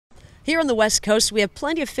Here on the West Coast, we have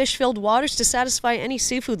plenty of fish-filled waters to satisfy any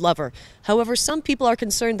seafood lover. However, some people are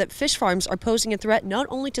concerned that fish farms are posing a threat not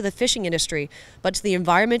only to the fishing industry, but to the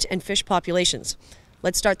environment and fish populations.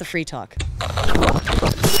 Let's start the Free Talk.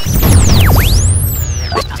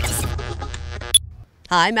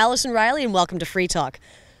 Hi, I'm Allison Riley and welcome to Free Talk.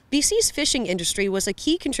 BC's fishing industry was a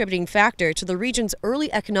key contributing factor to the region's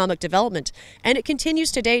early economic development, and it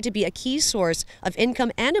continues today to be a key source of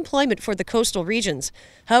income and employment for the coastal regions.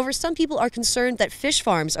 However, some people are concerned that fish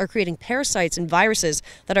farms are creating parasites and viruses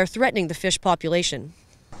that are threatening the fish population.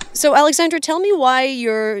 So, Alexandra, tell me why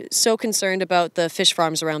you're so concerned about the fish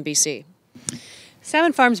farms around BC.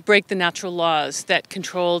 Salmon farms break the natural laws that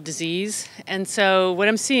control disease, and so what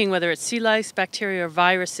I'm seeing, whether it's sea lice, bacteria, or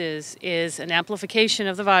viruses, is an amplification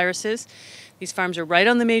of the viruses. These farms are right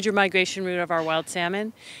on the major migration route of our wild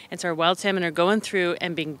salmon, and so our wild salmon are going through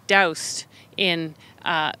and being doused in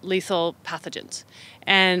lethal pathogens.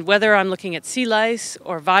 And whether I'm looking at sea lice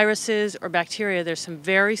or viruses or bacteria, there's some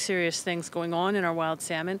very serious things going on in our wild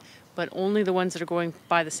salmon, but only the ones that are going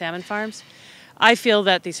by the salmon farms. I feel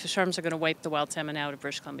that these fish farms are going to wipe the wild salmon out of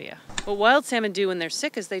British Columbia. What wild salmon do when they're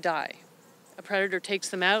sick is they die. A predator takes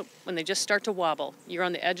them out when they just start to wobble. You're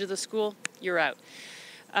on the edge of the school, you're out.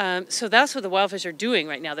 So that's what the wild fish are doing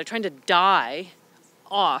right now. They're trying to die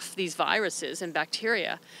off these viruses and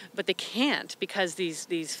bacteria, but they can't because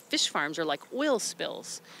these fish farms are like oil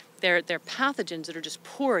spills. They're pathogens that are just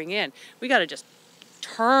pouring in. We got to just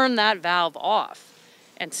turn that valve off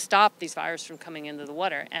and stop these viruses from coming into the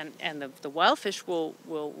water. And the wild fish will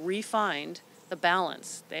re-find the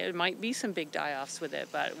balance. There might be some big die-offs with it,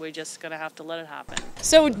 but we're just going to have to let it happen.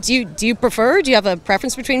 So do you have a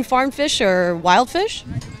preference between farm fish or wild fish?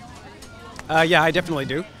 Yeah, I definitely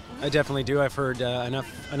do. I've heard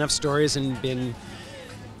enough stories and been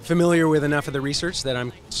familiar with enough of the research that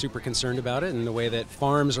I'm super concerned about it and the way that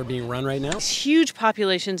farms are being run right now. Huge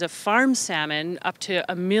populations of farm salmon, up to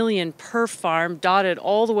 1 million per farm, dotted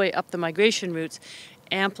all the way up the migration routes,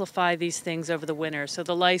 amplify these things over the winter. So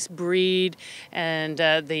the lice breed and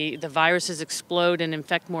the viruses explode and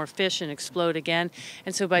infect more fish and explode again.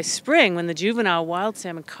 And so by spring, when the juvenile wild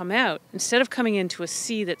salmon come out, instead of coming into a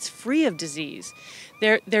sea that's free of disease,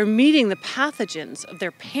 they're meeting the pathogens of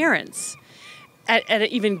their parents at an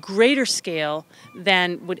even greater scale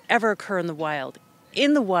than would ever occur in the wild.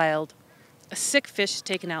 In the wild, a sick fish is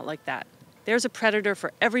taken out like that. There's a predator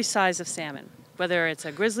for every size of salmon, whether it's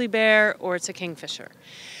a grizzly bear or it's a kingfisher.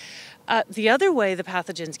 The other way the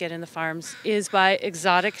pathogens get in the farms is by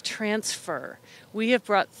exotic transfer. We have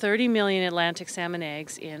brought 30 million Atlantic salmon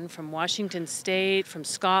eggs in from Washington State, from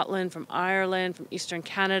Scotland, from Ireland, from Eastern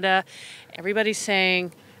Canada. Everybody's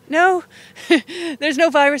saying, no, there's no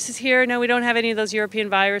viruses here. No, we don't have any of those European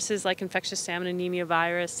viruses like infectious salmon anemia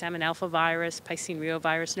virus, salmon alpha virus, Piscine Rio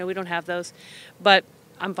virus. No, we don't have those, but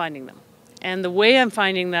I'm finding them. And the way I'm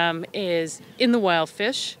finding them is in the wild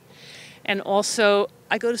fish. And also,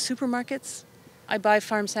 I go to supermarkets, I buy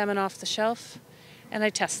farm salmon off the shelf, and I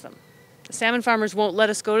test them. The salmon farmers won't let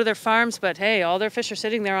us go to their farms, but hey, all their fish are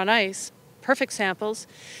sitting there on ice, perfect samples.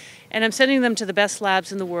 And I'm sending them to the best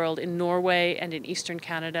labs in the world in Norway and in Eastern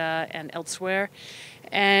Canada and elsewhere.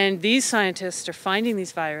 And these scientists are finding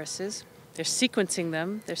these viruses. They're sequencing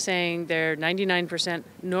them. They're saying they're 99%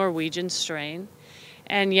 Norwegian strain.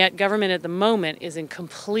 And yet government at the moment is in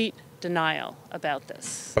complete denial about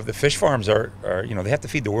this. The fish farms are they have to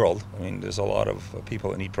feed the world. I mean, there's a lot of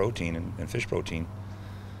people that need protein and fish protein.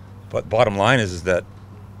 But bottom line is that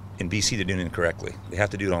in BC they're doing it incorrectly. They have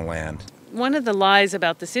to do it on land. One of the lies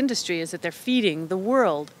about this industry is that they're feeding the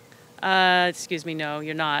world. Excuse me, no,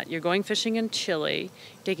 you're not. You're going fishing in Chile,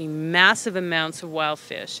 taking massive amounts of wild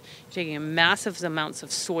fish, taking massive amounts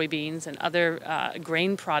of soybeans and other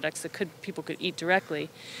grain products that people could eat directly.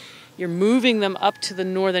 You're moving them up to the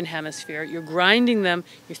northern hemisphere, you're grinding them,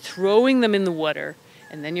 you're throwing them in the water,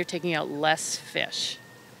 and then you're taking out less fish.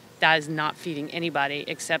 That is not feeding anybody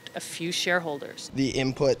except a few shareholders. The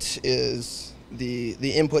input is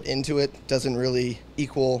the input into it doesn't really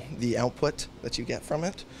equal the output that you get from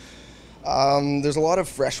it. There's a lot of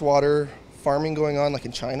freshwater farming going on, like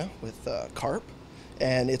in China with carp,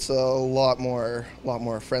 and it's a lot more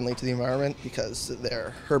friendly to the environment because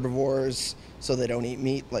they're herbivores, so they don't eat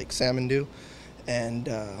meat like salmon do, and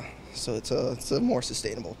so it's a more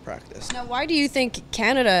sustainable practice. Now, why do you think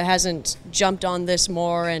Canada hasn't jumped on this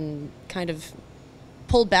more and kind of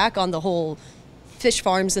pulled back on the whole fish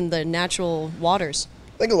farms in the natural waters?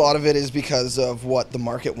 I think a lot of it is because of what the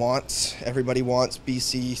market wants. Everybody wants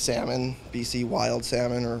BC salmon, BC wild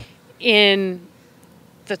salmon, or in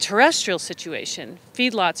the terrestrial situation,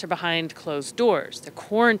 feedlots are behind closed doors. They're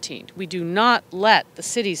quarantined. We do not let the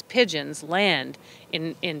city's pigeons land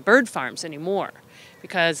in bird farms anymore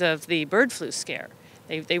because of the bird flu scare.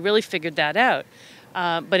 They really figured that out.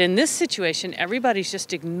 But in this situation, everybody's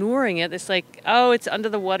just ignoring it. It's like, oh, it's under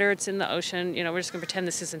the water, it's in the ocean, we're just going to pretend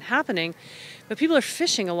this isn't happening. But people are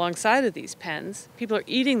fishing alongside of these pens. People are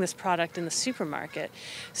eating this product in the supermarket.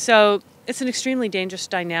 So it's an extremely dangerous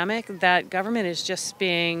dynamic that government is just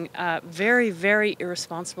being very, very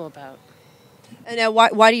irresponsible about. And now,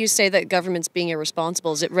 why do you say that government's being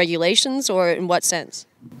irresponsible? Is it regulations, or in what sense?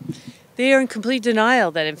 They are in complete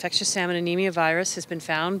denial that infectious salmon anemia virus has been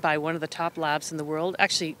found by one of the top labs in the world.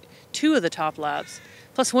 Actually, 2 of the top labs,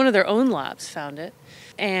 plus one of their own labs found it.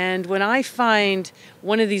 And when I find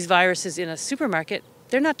one of these viruses in a supermarket,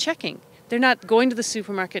 they're not checking. They're not going to the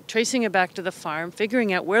supermarket, tracing it back to the farm,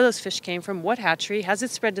 figuring out where those fish came from, what hatchery, has it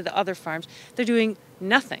spread to the other farms. They're doing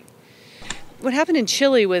nothing. What happened in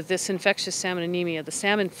Chile with this infectious salmon anemia, the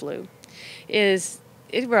salmon flu, is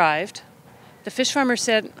it arrived. The fish farmer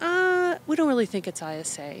said, we don't really think it's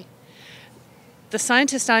ISA. The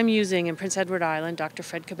scientist I'm using in Prince Edward Island, Dr.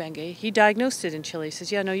 Fred Kabenge, he diagnosed it in Chile. He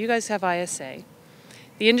says, yeah, no, you guys have ISA.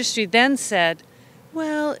 The industry then said,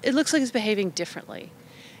 well, it looks like it's behaving differently.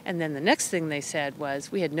 And then the next thing they said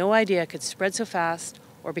was, we had no idea it could spread so fast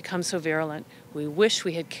or become so virulent. We wish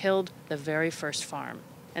we had killed the very first farm.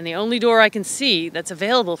 And the only door I can see that's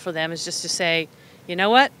available for them is just to say, you know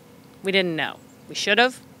what? We didn't know. We should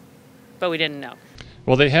have, but we didn't know.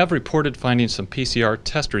 Well, they have reported finding some PCR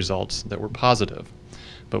test results that were positive.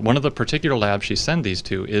 But one of the particular labs she sent these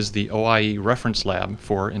to is the OIE reference lab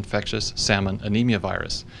for infectious salmon anemia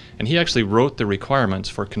virus. And he actually wrote the requirements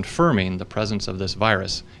for confirming the presence of this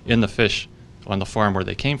virus in the fish on the farm where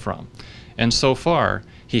they came from. And so far,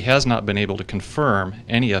 he has not been able to confirm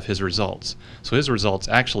any of his results. So his results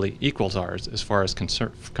actually equals ours as far as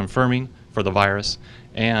confirming for the virus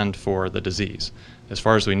and for the disease. As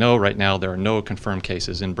far as we know right now, there are no confirmed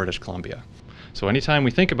cases in British Columbia. So anytime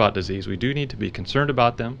we think about disease, we do need to be concerned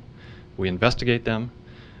about them. We investigate them.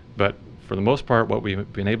 But for the most part, what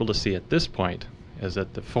we've been able to see at this point is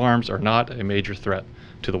that the farms are not a major threat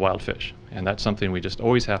to the wild fish. And that's something we just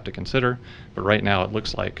always have to consider. But right now, it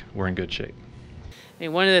looks like we're in good shape. I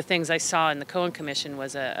mean, one of the things I saw in the Cohen Commission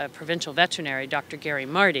was a provincial veterinary, Dr.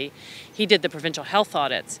 Marty. He did the provincial health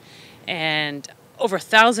audits. And over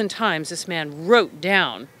 1,000 times, this man wrote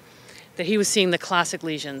down that he was seeing the classic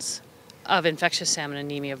lesions of infectious salmon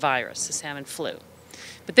anemia virus, the salmon flu.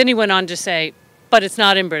 But then he went on to say, but it's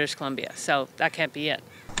not in British Columbia, so that can't be it.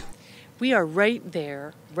 We are right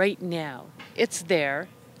there, right now. It's there.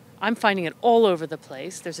 I'm finding it all over the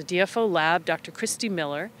place. There's a DFO lab, Dr. Christy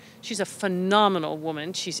Miller. She's a phenomenal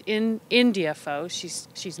woman. She's in DFO.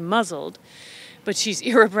 She's muzzled, but she's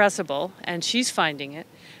irrepressible, and she's finding it.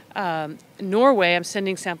 Norway, I'm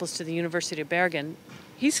sending samples to the University of Bergen.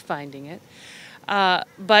 He's finding it.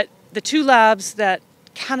 But the 2 labs that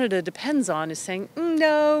Canada depends on is saying,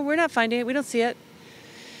 no, we're not finding it. We don't see it.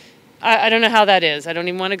 I don't know how that is. I don't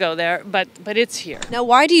even want to go there, but it's here. Now,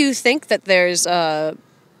 why do you think that there's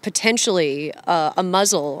potentially a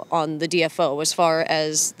muzzle on the DFO as far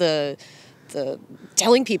as the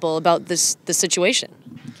telling people about the situation?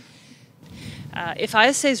 If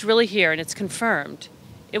ISA is really here and it's confirmed,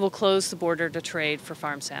 it will close the border to trade for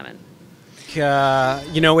farm salmon.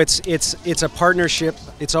 It's a partnership.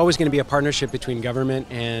 It's always going to be a partnership between government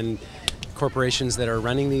and corporations that are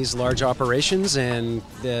running these large operations, and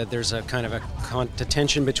there's a kind of a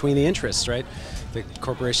tension between the interests, right? The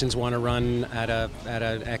corporations want to run at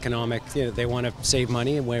an economic, they want to save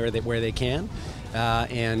money where they can,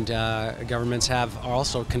 and governments have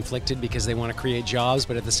also conflicted because they want to create jobs,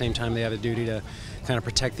 but at the same time they have a duty to kind of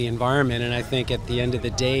protect the environment. And I think at the end of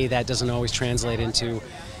the day, that doesn't always translate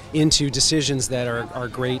into decisions that are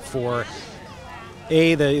great for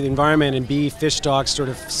A, the environment, and B, fish stocks sort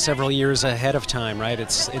of several years ahead of time, right?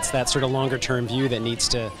 It's that sort of longer term view that needs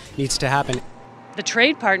to happen. The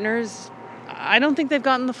trade partners, I don't think they've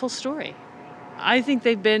gotten the full story. I think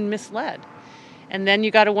they've been misled. And then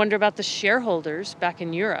you got to wonder about the shareholders back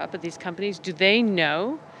in Europe at these companies. Do they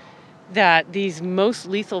know that these most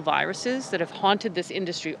lethal viruses that have haunted this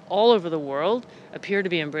industry all over the world appear to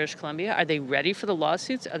be in British Columbia? Are they ready for the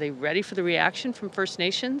lawsuits? Are they ready for the reaction from First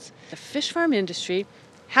Nations? The fish farm industry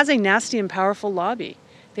has a nasty and powerful lobby.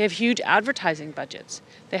 They have huge advertising budgets.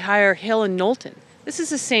 They hire Hill and Knowlton. This is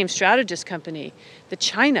the same strategist company that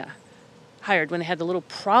China hired when they had the little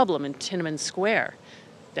problem in Tiananmen Square,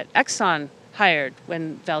 that Exxon hired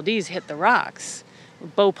when Valdez hit the rocks.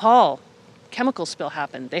 Bhopal chemical spill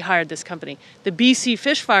happened. They hired this company. The BC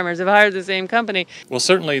fish farmers have hired the same company. Well,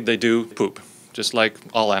 certainly they do poop, just like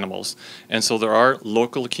all animals. And so there are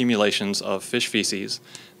local accumulations of fish feces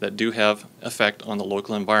that do have effect on the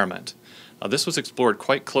local environment. This was explored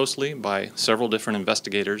quite closely by several different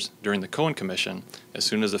investigators during the Cohen Commission. As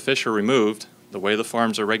soon as the fish are removed, the way the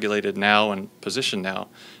farms are regulated now and positioned now,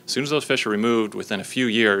 as soon as those fish are removed, within a few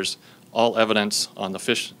years, all evidence on the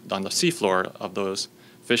seafloor of those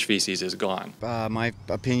fish feces is gone. My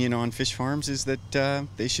opinion on fish farms is that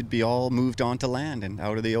they should be all moved onto land and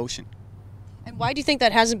out of the ocean. And why do you think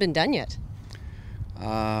that hasn't been done yet?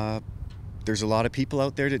 There's a lot of people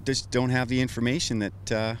out there that just don't have the information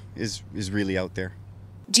that is really out there.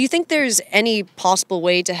 Do you think there's any possible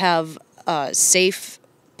way to have safe,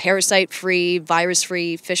 parasite-free,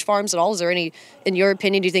 virus-free fish farms at all? Is there any, in your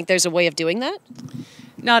opinion, do you think there's a way of doing that?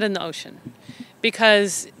 Not in the ocean.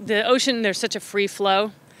 Because the ocean, there's such a free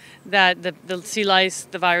flow that the sea lice,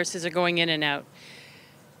 the viruses are going in and out.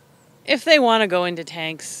 If they want to go into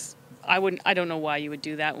tanks, I don't know why you would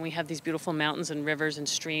do that when we have these beautiful mountains and rivers and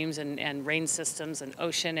streams and rain systems and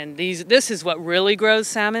ocean. And this is what really grows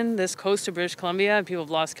salmon, this coast of British Columbia. People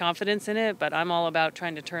have lost confidence in it, but I'm all about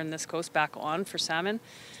trying to turn this coast back on for salmon.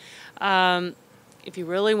 If you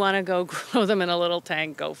really want to go grow them in a little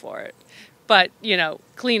tank, go for it. But,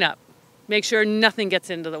 clean up. Make sure nothing gets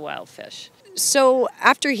into the wild fish. So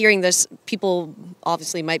after hearing this, people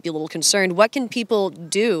obviously might be a little concerned. What can people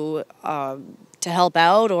do to help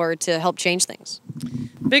out or to help change things?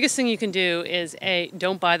 The biggest thing you can do is,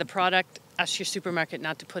 don't buy the product. Ask your supermarket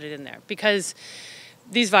not to put it in there. Because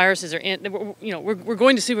these viruses are we're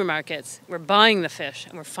going to supermarkets, we're buying the fish,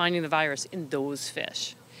 and we're finding the virus in those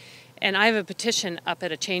fish. And I have a petition up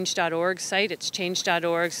at a change.org site. It's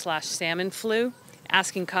change.org/salmonflu,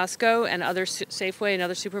 asking Costco and other Safeway and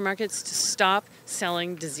other supermarkets to stop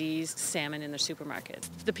selling diseased salmon in their supermarkets.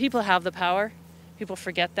 The people have the power. People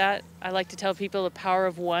forget that. I like to tell people the power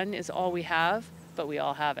of one is all we have, but we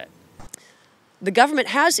all have it. The government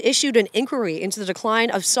has issued an inquiry into the decline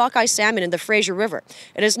of sockeye salmon in the Fraser River.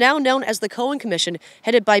 It is now known as the Cohen Commission,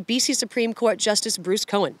 headed by BC Supreme Court Justice Bruce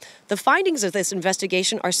Cohen. The findings of this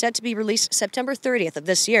investigation are set to be released September 30th of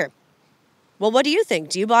this year. Well, what do you think?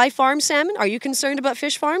 Do you buy farm salmon? Are you concerned about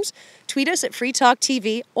fish farms? Tweet us at Free Talk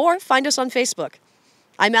TV or find us on Facebook.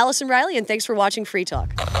 I'm Allison Riley, and thanks for watching Free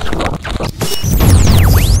Talk.